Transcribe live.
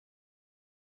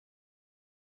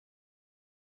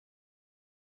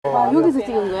아, 여기서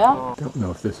찍은 거야? Don't know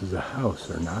if this is a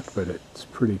house or not, but it's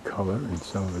pretty color and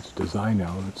some of its design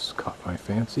elements caught my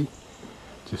fancy.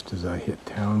 Just as I hit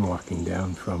town walking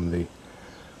down from the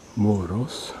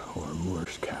Muros, or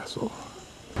Moorish Castle.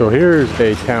 So here's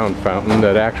a town fountain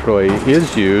that actually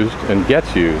is used and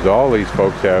gets used. All these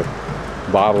folks have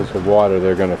bottles of water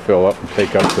they're going to fill up and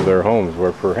take up to their homes,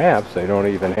 where perhaps they don't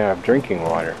even have drinking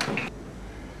water.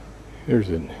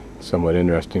 Here's a somewhat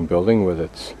interesting building with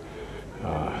its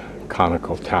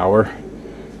conical tower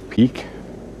peak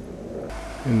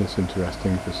and this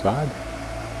interesting facade.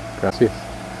 Gracias.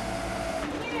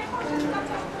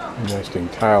 Interesting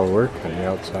tile work on the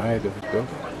outside of the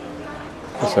building.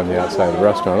 This on the outside of the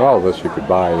restaurant. All of this you could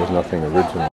buy. There's nothing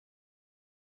original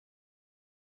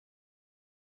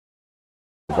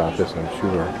about this, I'm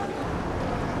sure.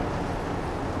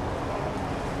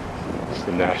 It's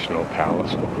the National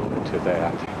Palace. We'll go into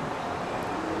that.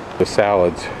 The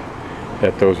salads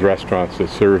at those restaurants that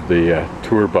serve the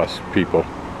tour bus people,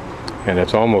 and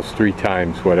it's almost 3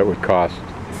 times what it would cost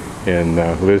in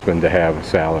Lisbon to have a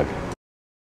salad.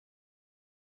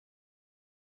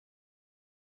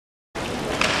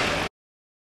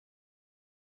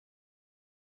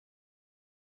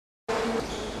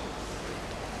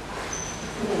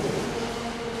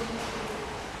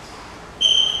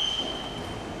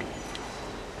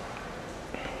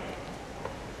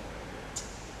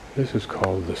 This is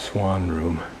called the Swan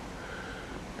Room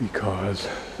because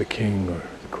the king or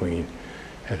the queen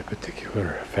had a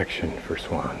particular affection for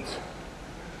swans.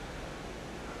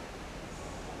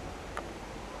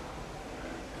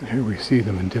 And here we see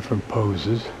them in different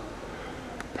poses,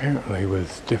 apparently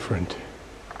with different,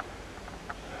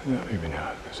 maybe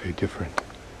not, say different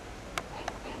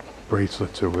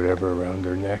bracelets or whatever around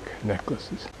their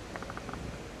necklaces.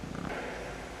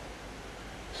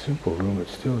 Simple room,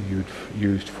 it's still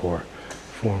used for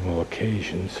formal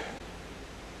occasions.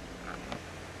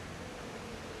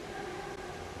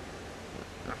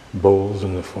 Bowls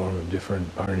in the form of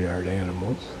different barnyard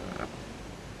animals.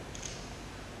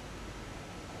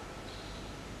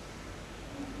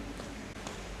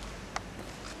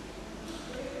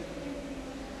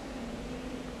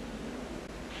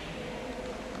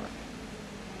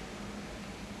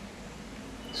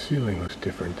 The ceiling looks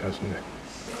different, doesn't it?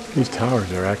 These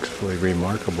towers are actually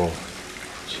remarkable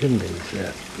chimneys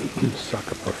that suck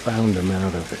a profound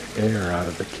amount of air out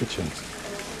of the kitchen.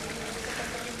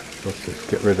 Supposed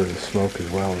to get rid of the smoke as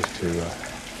well as to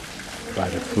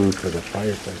provide a food for the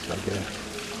fireplace, I guess.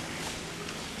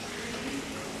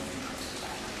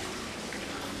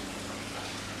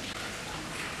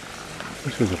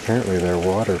 This was apparently their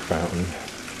water fountain.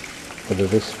 Whether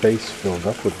this space filled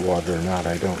up with water or not,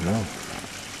 I don't know.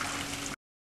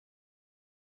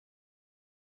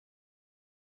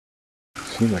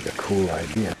 Seemed like a cool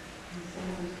idea.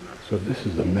 So this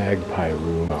is the Magpie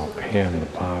Room. I'll pan the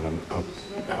bottom. I'll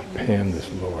pan this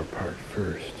lower part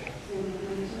first.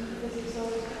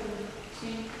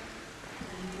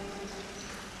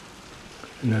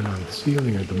 And then on the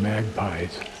ceiling are the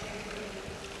magpies.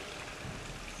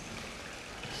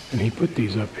 And he put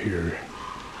these up here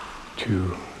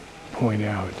to point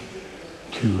out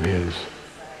to his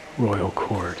royal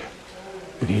court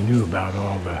that he knew about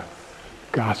all the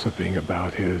gossiping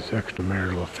about his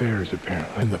extramarital affairs,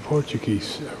 apparently. And the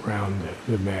Portuguese around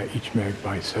each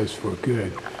magpie says for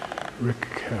good. Rick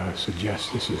suggests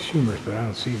this is humorous, but I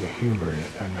don't see the humor in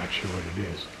it. I'm not sure what it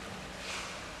is.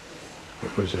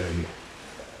 It was a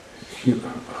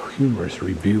humorous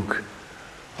rebuke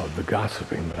of the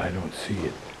gossiping, but I don't see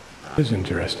it. What is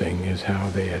interesting is how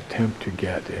they attempt to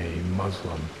get a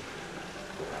Muslim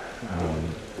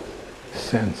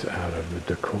sense out of the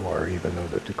decor, even though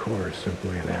the decor is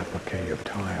simply an applique of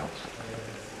tiles.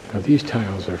 Now these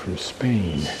tiles are from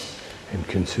Spain and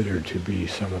considered to be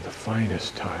some of the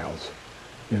finest tiles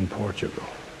in Portugal.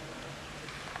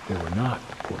 They were not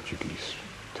Portuguese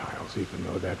tiles, even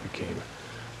though that became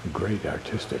a great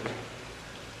artistic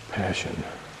passion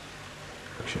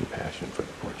for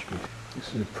the Portuguese.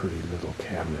 This is a pretty little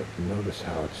cabinet. Notice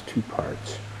how it's 2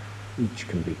 parts. Each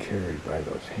can be carried by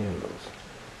those handles.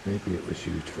 Maybe it was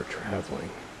used for traveling.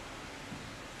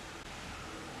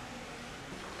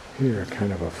 Here,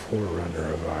 kind of a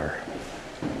forerunner of our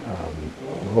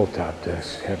roll-top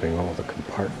desk, having all the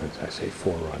compartments. I say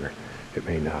forerunner. It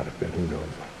may not have been, who knows.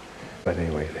 But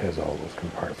anyway, it has all those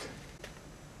compartments.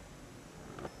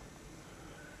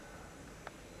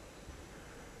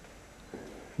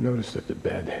 Notice that the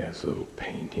bed has little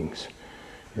paintings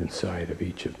inside of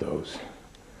each of those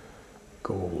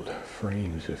gold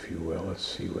frames, if you will. Let's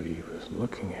see what he was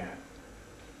looking at.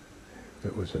 If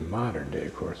it was in modern day,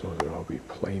 of course, those would all be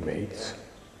playmates.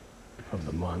 of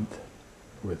the month,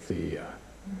 with the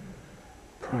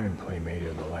prime playmate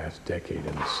of the last decade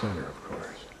in the center, of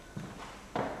course.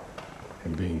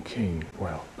 And being king,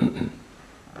 well,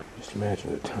 just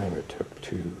imagine the time it took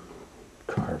to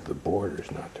carve the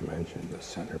borders, not to mention the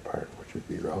center part, which would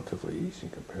be relatively easy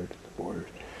compared to the borders.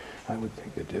 I would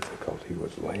think the difficulty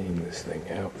was laying this thing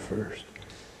out first.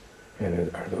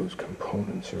 And are those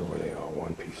components, or were they all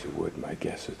one piece of wood? My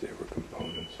guess is they were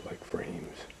components, like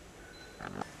frames.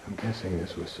 I'm guessing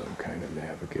this was some kind of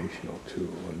navigational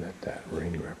tool, and that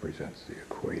ring represents the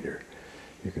equator.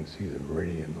 You can see the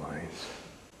meridian lines.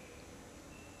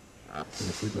 And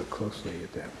if we look closely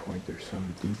at that point, there's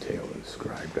some detail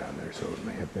inscribed on there, so it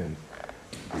may have been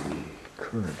the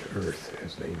current Earth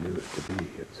as they knew it to be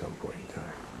at some point in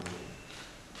time.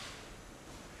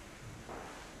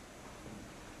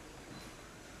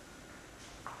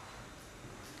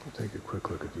 We'll take a quick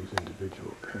look at these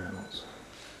individual panels.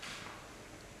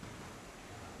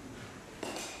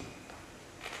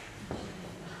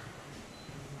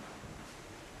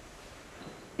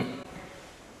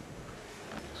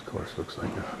 Of course, looks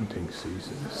like a hunting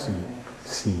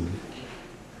scene.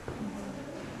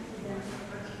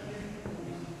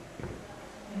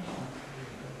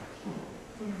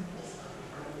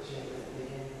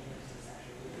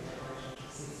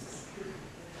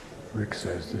 Rick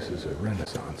says this is a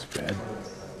Renaissance bed,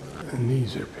 and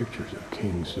these are pictures of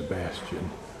King Sebastian,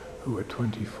 who at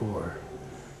 24,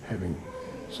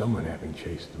 someone having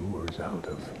chased the Moors out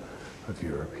of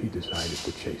Europe, he decided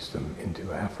to chase them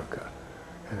into Africa.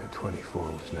 And at 24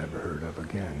 was never heard of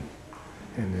again.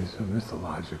 And is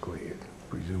mythologically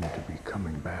presumed to be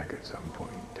coming back at some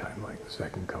point in time, like the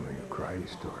second coming of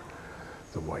Christ, or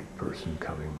the white person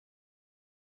coming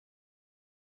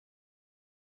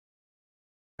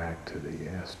back to the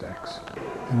Aztecs.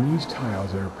 And these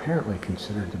tiles are apparently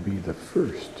considered to be the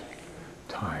first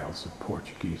tiles of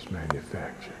Portuguese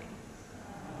manufacture.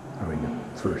 I mean,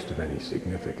 the first of any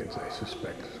significance, I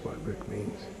suspect, is what Rick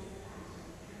means.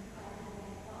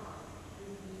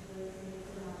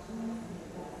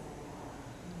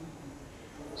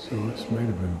 So this might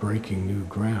have been breaking new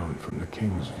ground from the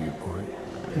king's viewpoint.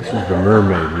 This is the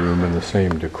mermaid room in the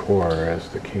same decor as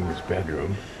the king's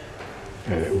bedroom.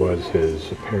 And it was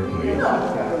his, apparently,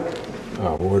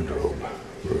 wardrobe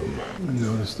room.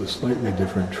 Notice the slightly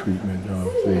different treatment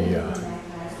of the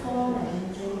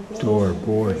door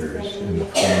borders in the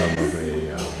form of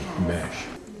a mesh.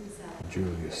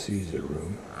 Julius Caesar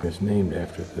room is named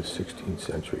after the 16th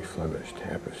century Flemish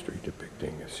tapestry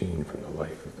depicting a scene from the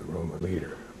life of the Roman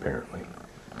leader, apparently.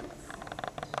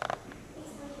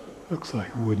 Looks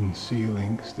like wooden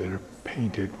ceilings that are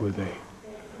painted with a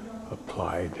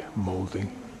applied molding.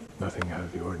 Nothing out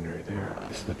of the ordinary there.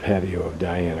 This is the patio of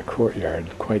Diana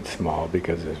Courtyard, quite small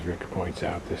because, as Rick points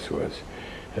out, this was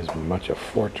as much a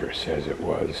fortress as it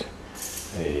was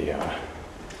a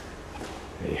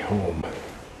home.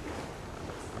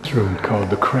 This room, called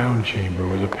the Crown Chamber,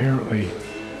 was apparently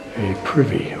a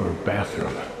privy or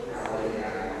bathroom,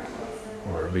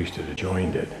 or at least it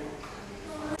adjoined it.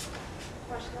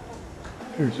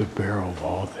 There's a barrel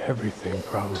vault, everything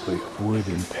probably wood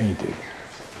and painted.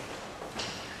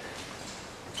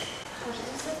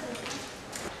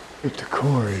 The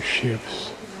decor is ships,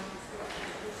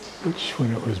 which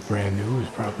when it was brand new was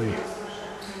probably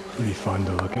pretty fun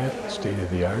to look at, state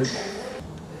of the art.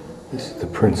 This is the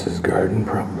Prince's Garden,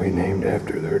 probably named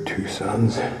after their two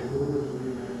sons.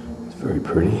 It's very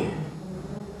pretty.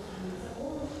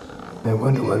 I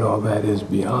wonder what all that is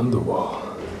beyond the wall.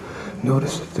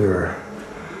 Notice that there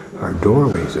are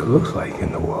doorways, it looks like,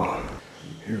 in the wall.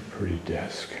 Here, a pretty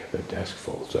desk. The desk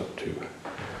folds up to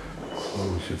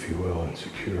close, if you will, and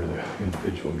secure the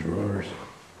individual drawers.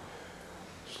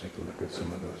 Let's take a look at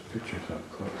some of those pictures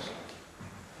up close.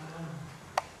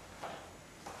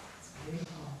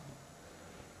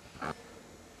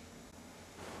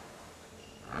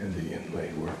 And the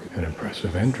inlaid work. An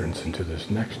impressive entrance into this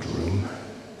next room,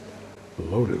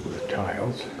 loaded with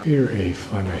tiles. Here, a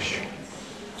Flemish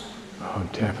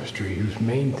tapestry whose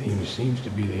main theme seems to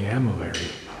be the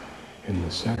amilary in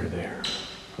the center there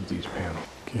of these panels.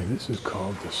 Okay, this is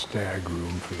called the stag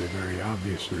room for the very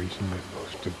obvious reason that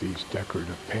most of these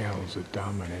decorative panels that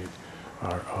dominate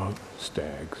are of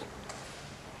stags.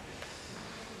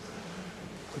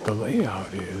 But the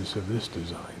layout is of this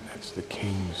design. That's the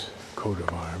king's coat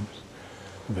of arms.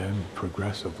 Then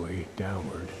progressively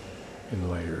downward in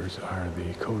layers are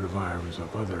the coat of arms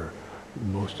of other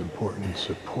most important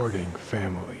supporting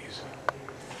families.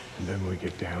 And then we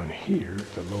get down here,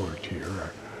 the lower tier,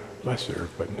 are lesser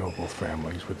but noble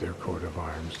families with their coat of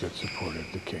arms that supported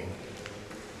the king.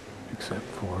 Except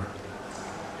for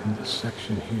in this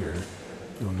section here,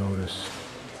 you'll notice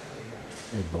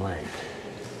a blank,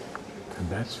 and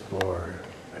that's for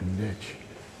a niche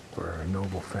for a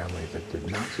noble family that did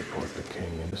not support the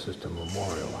king, and this is to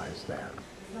memorialize that.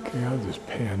 Okay, I'll just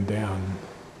pan down.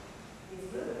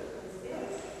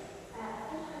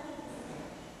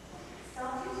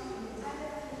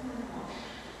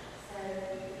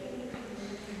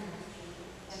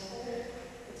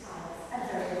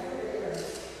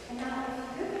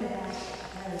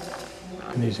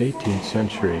 And these 18th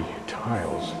century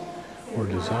tiles were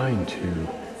designed to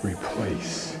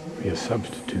replace, be a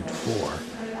substitute for,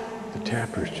 the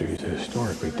tapestries, the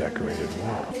historically decorated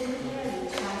wall.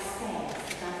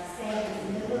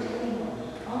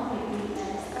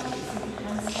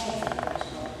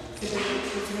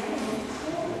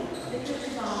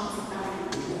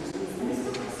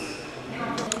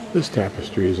 This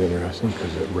tapestry is interesting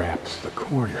because it wraps the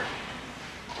corner.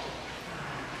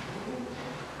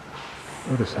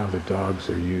 Notice how the dogs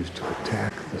are used to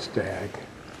attack the stag.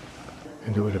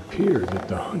 And it would appear that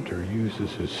the hunter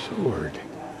uses his sword,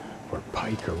 or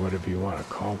pike, or whatever you want to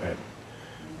call that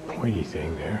pointy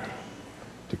thing there,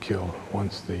 to kill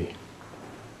once the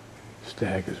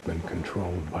stag has been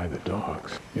controlled by the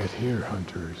dogs. Yet here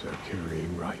hunters are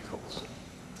carrying rifles.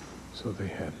 So they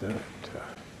had that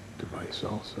device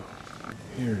also.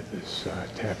 Here this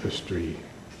tapestry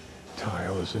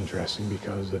tile is interesting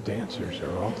because the dancers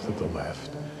are all to the left,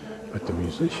 but the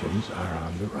musicians are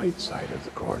on the right side of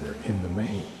the corner in the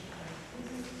main.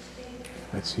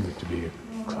 That seems to be a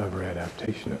clever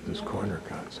adaptation of this corner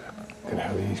concept. And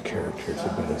how these characters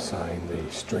have been assigned the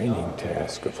straining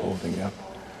task of holding up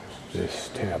this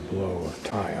tableau of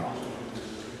tile.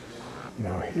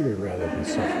 Now here, rather than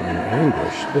suffering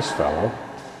anguish, this fellow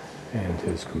and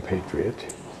his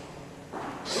compatriot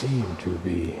seem to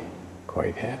be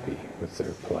quite happy with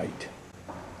their plight.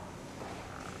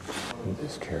 And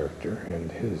this character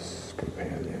and his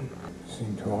companion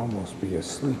seem to almost be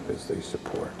asleep as they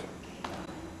support.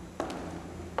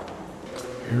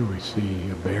 Here we see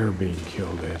a bear being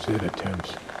killed as it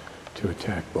attempts to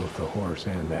attack both the horse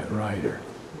and that rider.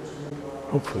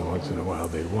 Hopefully once in a while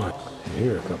they won. And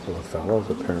here a couple of fellows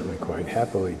apparently quite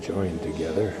happily joined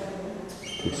together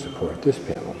to support this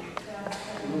panel.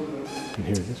 And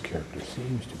here this character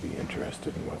seems to be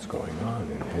interested in what's going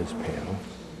on in his panel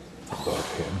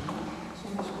above him,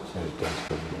 as does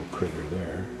the little critter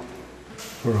there.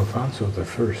 For Alfonso I,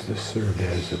 this served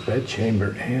as a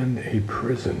bedchamber and a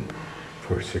prison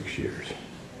for 6 years.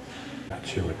 Not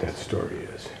sure what that story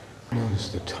is. Notice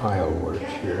the tile work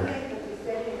here.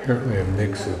 Apparently a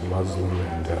mix of muslin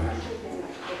and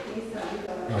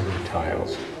other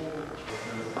tiles.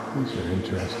 These are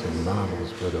interesting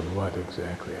models, but of what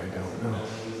exactly, I don't know.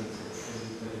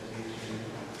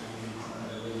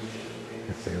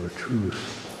 If they were true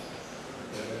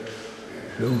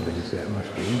buildings, that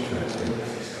must be interesting.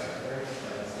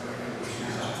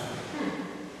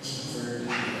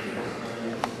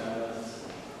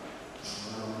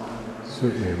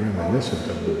 Certainly reminiscent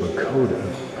of the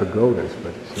pagodas,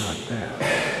 but it's not that.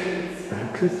 But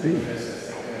it could be.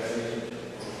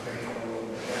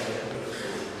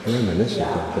 Reminiscent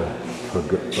of the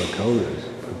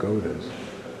pagodas.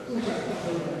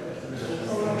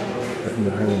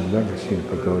 But I've never seen a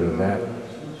pagoda that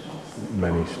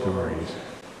many stories.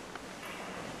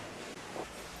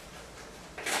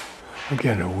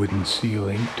 Again, a wooden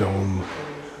ceiling, dome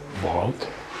vault,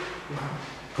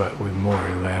 but with more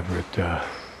elaborate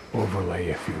overlay,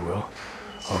 if you will,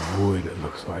 of wood, it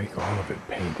looks like, all of it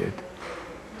painted.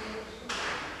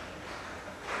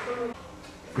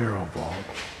 Barrel vault.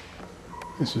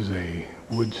 This is a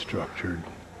wood-structured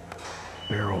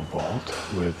barrel vault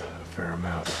with a fair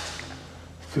amount of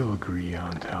filigree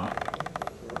on top.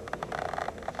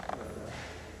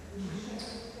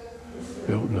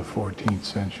 Built in the 14th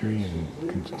century and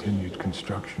continued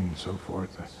construction and so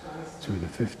forth through the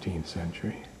 15th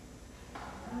century.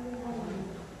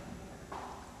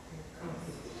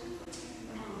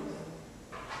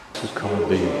 This is called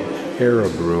the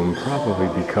Arab Room, probably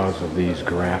because of these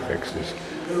graphics, this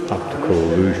optical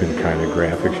illusion kind of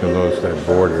graphics. You'll notice that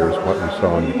border is what we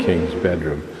saw in the king's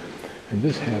bedroom. And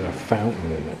this had a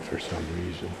fountain in it for some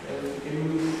reason.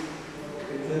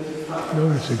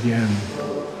 Notice again,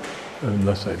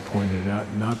 unless I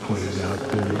not pointed out,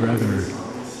 the rather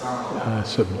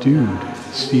subdued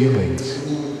ceilings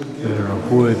that are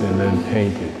of wood and then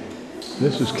painted.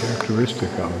 This is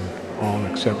characteristic of all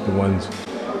except the ones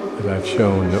that I've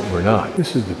shown that were not.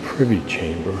 This is the privy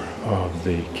chamber of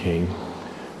the king,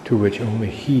 to which only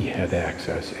he had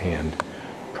access, and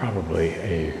probably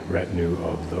a retinue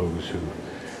of those who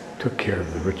took care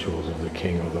of the rituals of the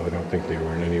king, although I don't think they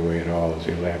were in any way at all as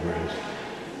elaborate as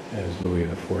as Louis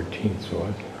XIV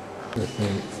was. The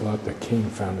thing thought the king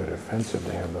found it offensive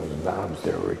to have those knobs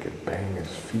there where he could bang his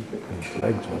feet and his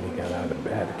legs when he got out of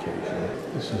bed occasionally.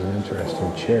 This is an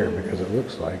interesting chair because it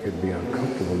looks like it'd be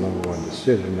uncomfortable, number one, to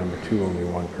sit in. Number two, only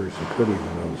one person could,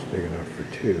 even though it's big enough for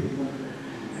two.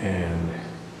 And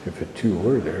if the two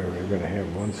were there, they're going to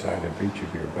have one side of each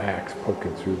of your backs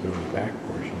poking through those back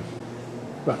portions.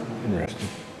 But interesting.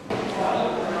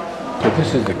 So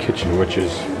this is the kitchen, which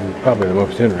is probably the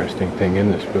most interesting thing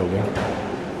in this building.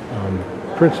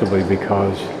 Principally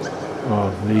because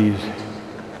of these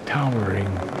towering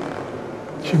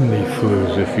chimney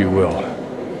flues, if you will,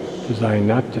 designed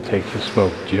not to take the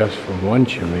smoke just from one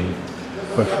chimney,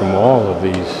 but from all of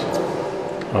these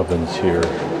ovens here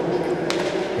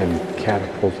and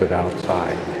catapult it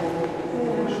outside.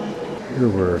 Here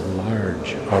were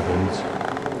large ovens,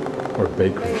 or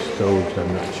bakery stoves,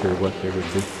 I'm not sure what they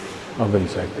would be.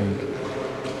 Ovens, I think,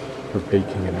 for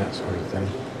baking and that sort of thing.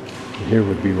 And here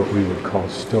would be what we would call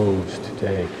stoves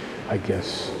today. I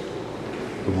guess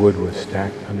the wood was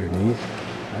stacked underneath.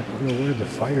 I don't know where the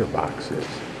firebox is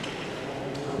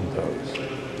in those.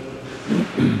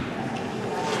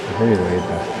 But anyway,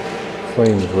 the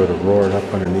flames would have roared up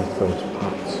underneath those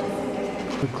pots.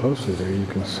 Look closer there, you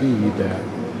can see that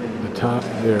the top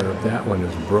there of that one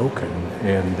is broken,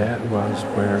 and that was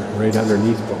where, right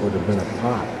underneath what would have been a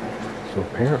pot. So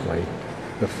apparently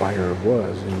the fire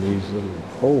was in these little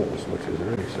holes, which is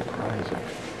really surprising.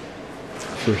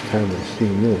 First time I've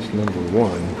seen this. Number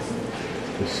one,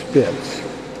 the spits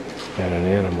that an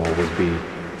animal would be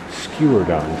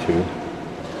skewered onto,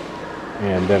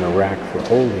 and then a rack for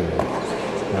holding it.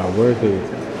 Now where the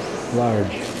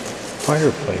large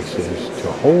fireplace is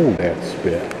to hold that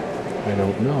spit, I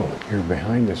don't know. Here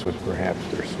behind us was perhaps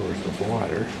their source of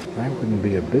water. I wouldn't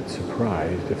be a bit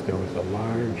surprised if there was a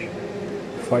large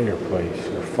fireplace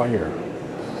or fire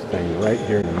thing right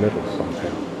here in the middle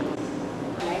somehow.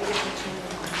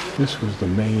 This was the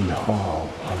main hall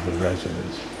of the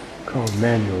residence, called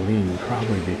Manueline,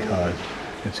 probably because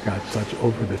it's got such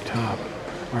over-the-top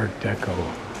Art Deco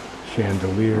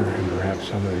chandelier and perhaps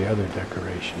some of the other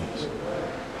decorations.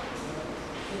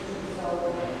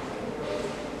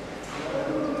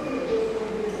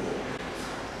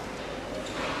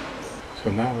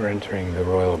 So now we're entering the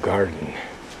royal garden,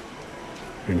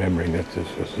 remembering that this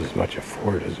was as much a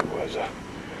fort as it was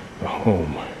a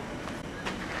home.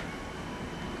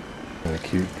 And a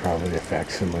cute, probably a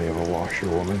facsimile of a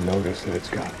washerwoman. Notice that it's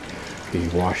got the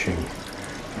washing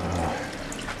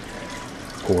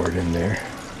board in there.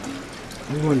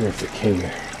 I wonder if the king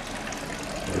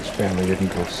or his family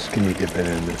didn't go skinny dipping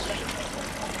in this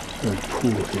little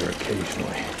pool here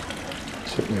occasionally.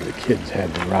 Certainly the kids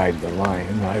had to ride the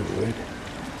lion, I would.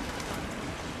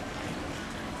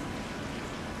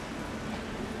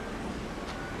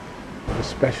 A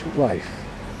special life,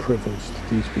 privilege that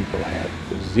these people had,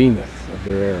 the zenith of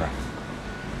their era.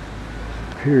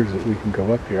 It appears that we can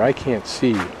go up here. I can't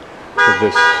see with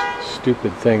this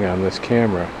stupid thing on this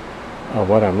camera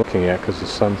what I'm looking at because the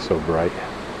sun's so bright.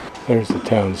 There's the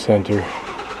town center.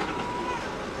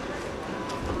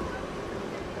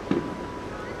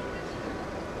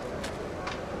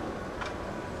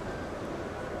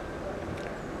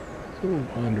 So we'll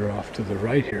wander off to the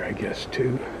right here, I guess,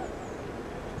 too.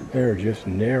 There are just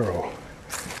narrow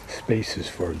spaces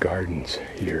for gardens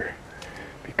here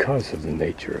because of the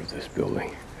nature of this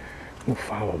building. We'll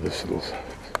follow this little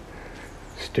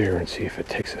stair and see if it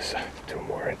takes us to a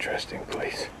more interesting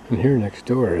place. And here next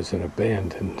door is an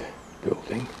abandoned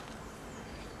building.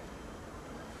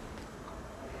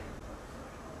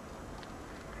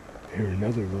 Here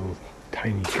another little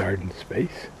tiny garden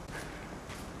space.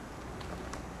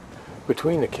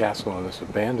 Between the castle and this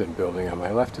abandoned building on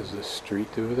my left is this street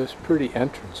with this pretty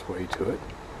entranceway to it.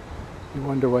 You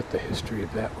wonder what the history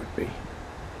of that would be.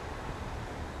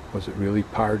 Was it really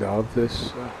part of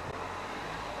this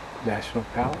National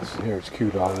Palace? Here it's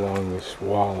cute, all along this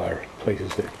wall are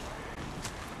places that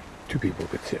two people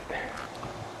could sit.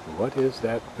 What is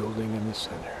that building in the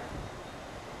center?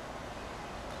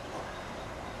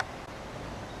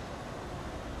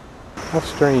 How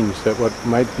strange that what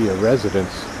might be a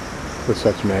residence with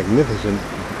such magnificent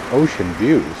ocean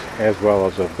views, as well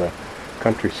as of the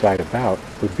countryside about,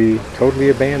 would be totally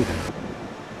abandoned.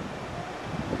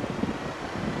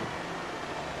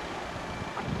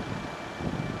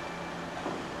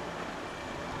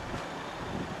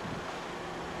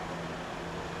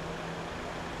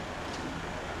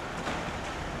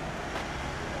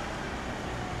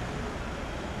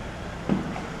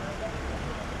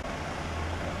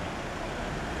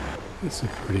 This is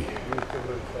pretty.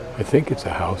 I think it's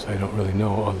a house. I don't really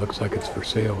know. Oh, it looks like it's for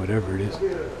sale, whatever it is.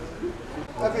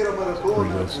 Pretty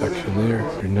little section there.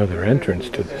 Another entrance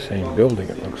to the same building,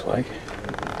 it looks like.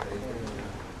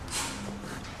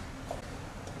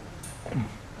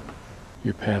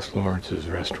 You pass Lawrence's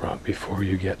restaurant before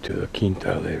you get to the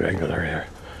Quinta de Regal.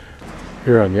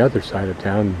 Here on the other side of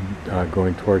town,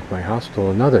 going towards my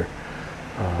hostel, another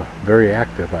very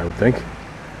active, I would think,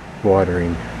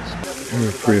 watering.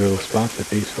 Here's a pretty little spot that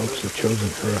these folks have chosen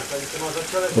for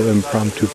a little impromptu